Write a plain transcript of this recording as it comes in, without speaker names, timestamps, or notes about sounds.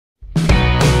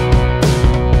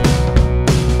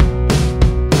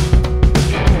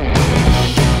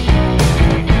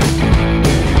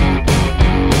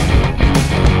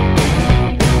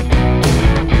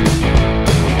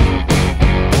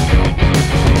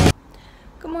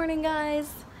morning, guys.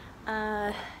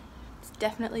 It's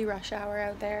definitely rush hour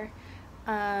out there.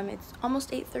 It's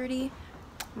almost 8:30.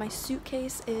 My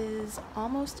suitcase is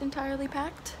almost entirely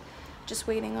packed. Just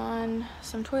waiting on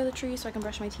some toiletries so I can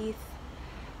brush my teeth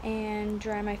and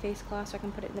dry my face cloth so I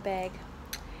can put it in the bag.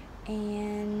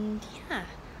 And yeah,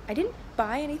 I didn't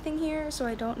buy anything here, so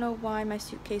I don't know why my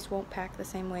suitcase won't pack the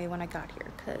same way when I got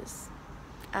here, because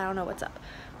I don't know what's up.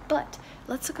 But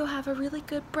let's go have a really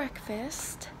good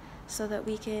breakfast so that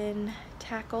we can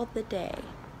tackle the day.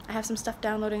 I have some stuff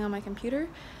downloading on my computer,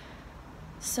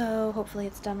 so hopefully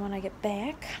it's done when I get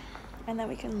back, and then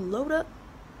we can load up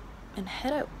and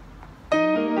head out.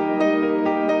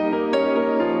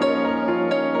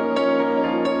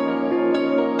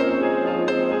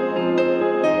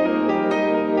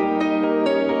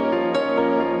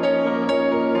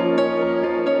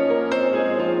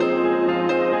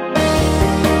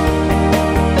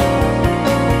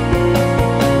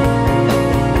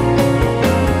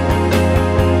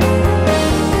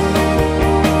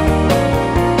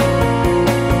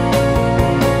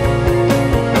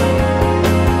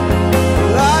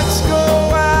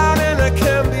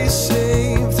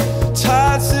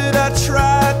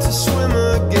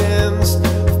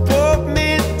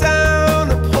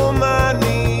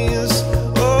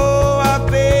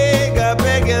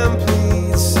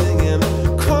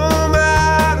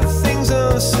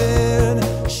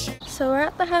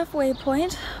 Halfway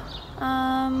point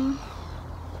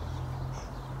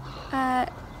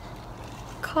at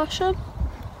Cosham,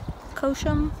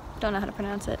 don't know how to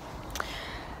pronounce it.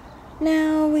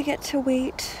 Now we get to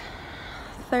wait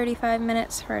 35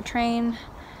 minutes for a train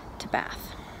to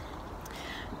Bath.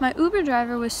 My Uber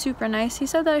driver was super nice. He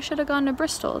said that I should have gone to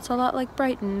Bristol. It's a lot like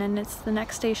Brighton, and it's the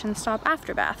next station stop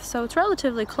after Bath, so it's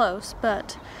relatively close,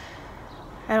 but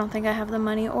I don't think I have the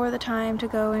money or the time to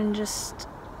go and just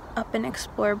up and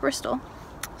explore Bristol,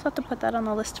 so I'll have to put that on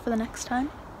the list for the next time.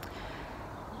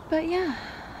 But yeah,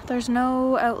 there's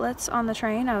no outlets on the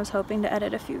train. I was hoping to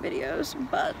edit a few videos,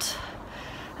 but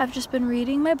I've just been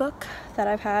reading my book that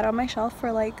I've had on my shelf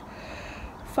for like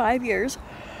 5 years.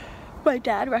 My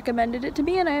dad recommended it to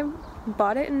me and I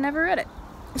bought it and never read it,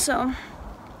 so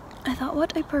I thought,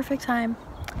 what a perfect time.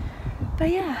 But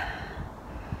yeah,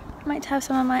 I might have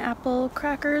some of my apple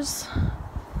crackers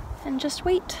and just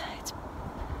wait. It's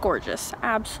gorgeous,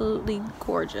 absolutely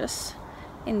gorgeous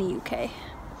in the UK. I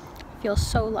feel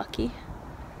so lucky.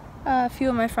 A few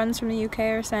of my friends from the UK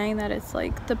are saying that it's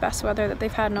like the best weather that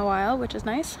they've had in a while, which is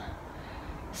nice.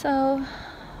 So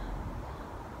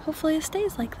hopefully it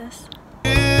stays like this.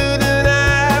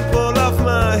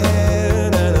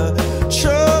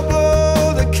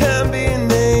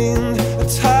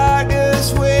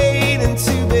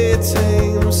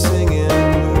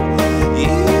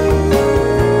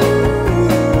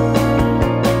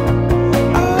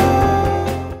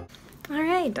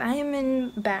 I am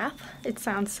in Bath. It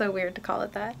sounds so weird to call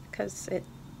it that because it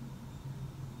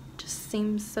just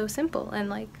seems so simple and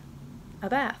like a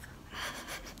bath,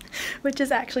 which is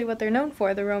actually what they're known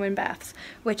for, the Roman baths,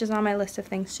 which is on my list of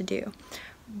things to do.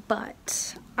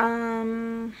 But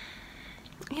yeah,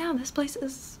 this place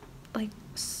is like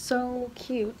so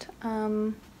cute.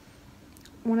 One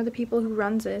of the people who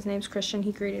runs it, his name's Christian,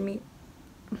 he greeted me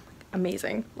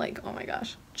amazing, like, oh my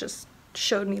gosh, just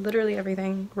showed me literally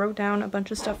everything, wrote down a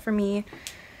bunch of stuff for me.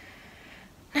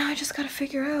 Now I just gotta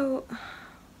figure out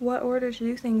what order to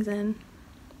do things in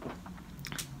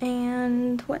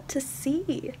and what to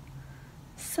see.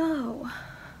 So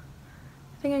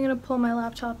I think I'm gonna pull my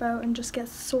laptop out and just get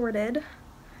sorted.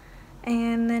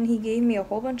 And then he gave me a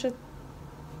whole bunch of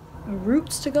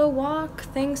routes to go walk,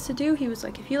 things to do. He was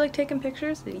like, if you like taking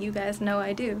pictures, you guys know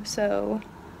I do. So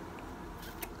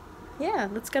yeah,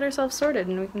 let's get ourselves sorted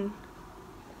and we can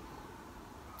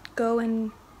go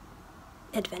and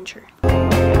adventure.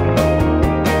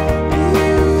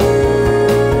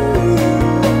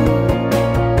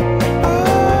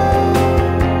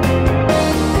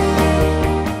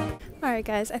 Alright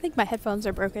guys, I think my headphones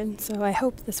are broken, so I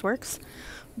hope this works.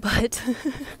 But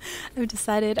I've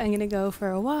decided I'm gonna go for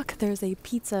a walk. There's a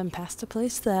pizza and pasta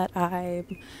place that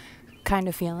I'm kind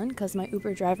of feeling because my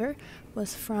Uber driver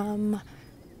was from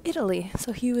Italy,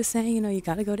 so he was saying, you know, you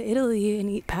gotta go to Italy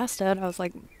and eat pasta, and I was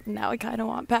like, now I kind of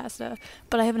want pasta,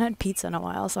 but I haven't had pizza in a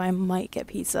while, so I might get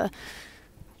pizza.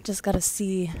 Just gotta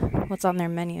see what's on their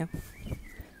menu.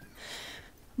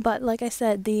 But like I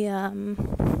said, the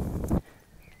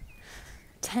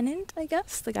tenant, I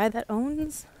guess, the guy that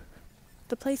owns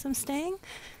the place I'm staying,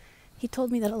 he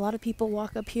told me that a lot of people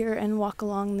walk up here and walk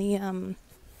along the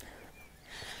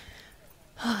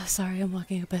sorry, I'm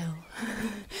walking up a hill.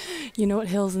 You know what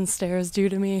hills and stairs do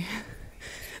to me?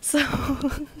 So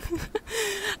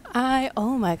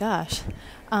oh my gosh.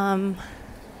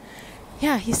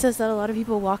 Yeah, he says that a lot of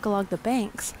people walk along the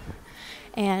banks.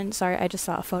 And sorry, I just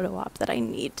saw a photo op that I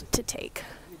need to take.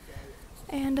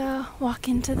 And walk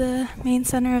into the main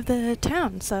center of the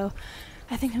town. So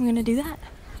I think I'm gonna do that.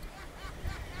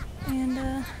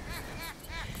 And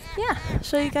yeah,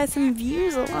 show you guys some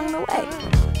views along the way.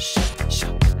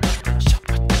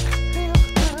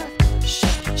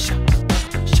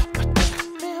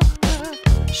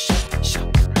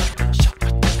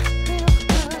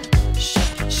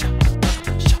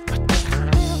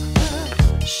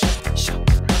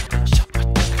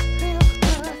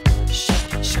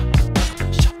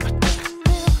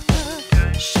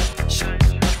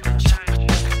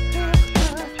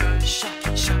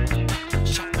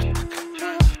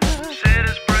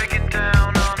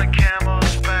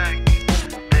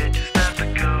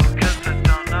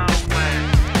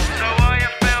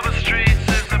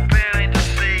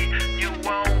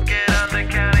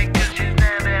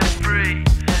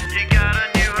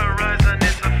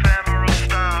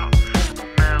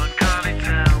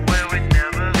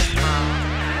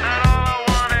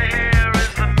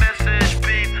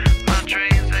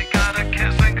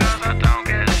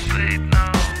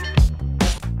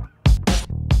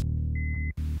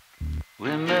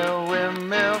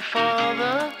 Windmill for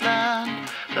the land,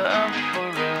 love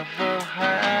forever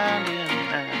hand in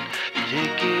hand.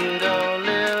 Take it all,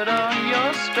 live on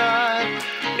your stride.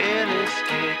 It is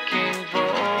taking,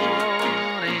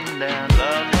 falling down.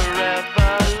 Love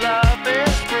forever, love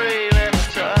is free.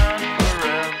 Let's turn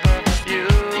forever, you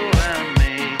and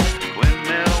me.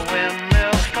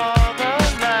 Windmill for the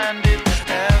land, is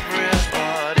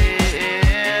everybody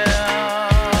in.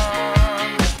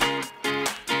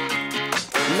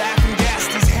 Laughing gas,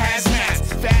 these hazmats,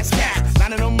 fast cats,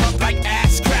 lining them up like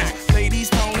ass crack. Play these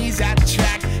ponies at the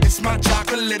track, it's my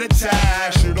chocolate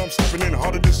attack. Shit, I'm stepping in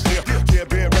harder this year. Yeah,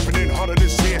 bear repping in harder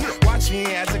this year. Watch me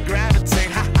as I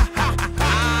gravitate, ha ha ha ha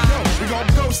ha. Yo, we gon'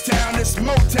 ghost town, this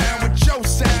Motown with your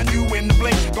sound. You in the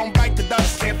blink, gon' bite the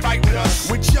dust, can't fight with us.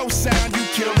 With your sound, you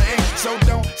kill the ink, so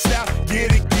don't stop,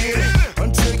 get it,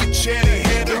 until you chat it,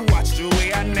 hit it. Watch the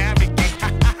way I navigate.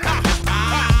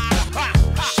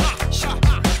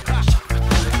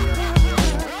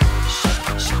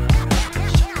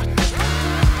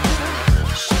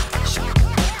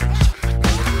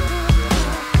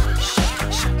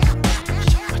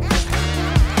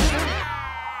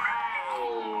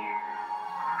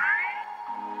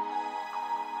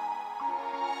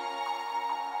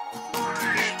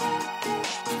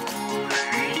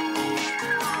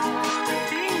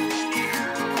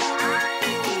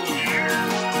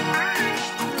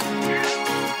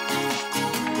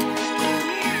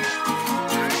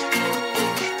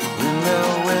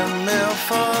 Windmill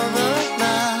for the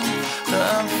land,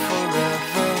 love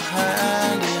forever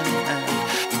hand in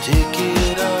hand. Take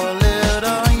it all, live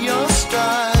on your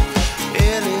stride.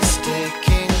 It is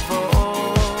taking,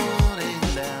 falling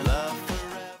down. Love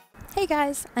forever. Hey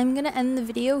guys, I'm gonna end the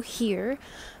video here,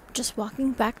 just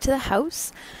walking back to the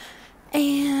house,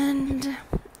 and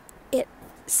it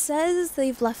says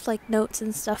they've left like notes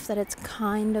and stuff that it's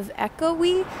kind of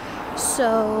echoey,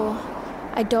 so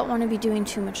I don't want to be doing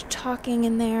too much talking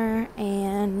in there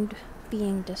and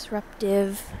being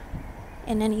disruptive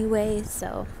in any way,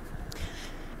 so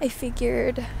I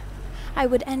figured I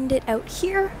would end it out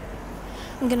here.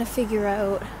 I'm gonna figure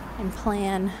out and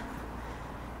plan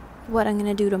what I'm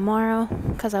gonna do tomorrow,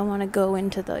 because I want to go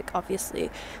into the, like, obviously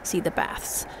see the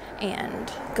baths and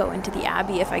go into the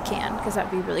Abbey if I can, because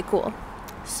that'd be really cool.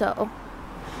 So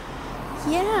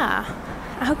yeah,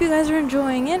 I hope you guys are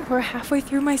enjoying it. We're halfway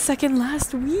through my second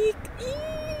last week.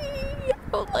 I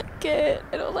don't like it.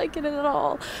 I don't like it at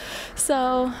all.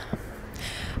 So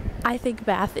I think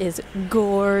Bath is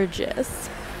gorgeous.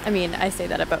 I mean, I say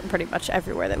that about pretty much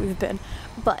everywhere that we've been,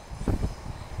 but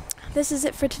this is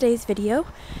it for today's video.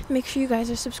 Make sure you guys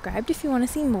are subscribed if you want to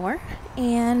see more,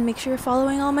 and make sure you're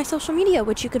following all my social media,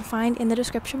 which you can find in the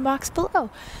description box below.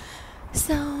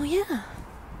 So yeah,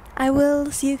 I will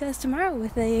see you guys tomorrow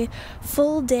with a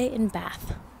full day in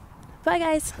Bath. Bye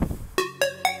guys.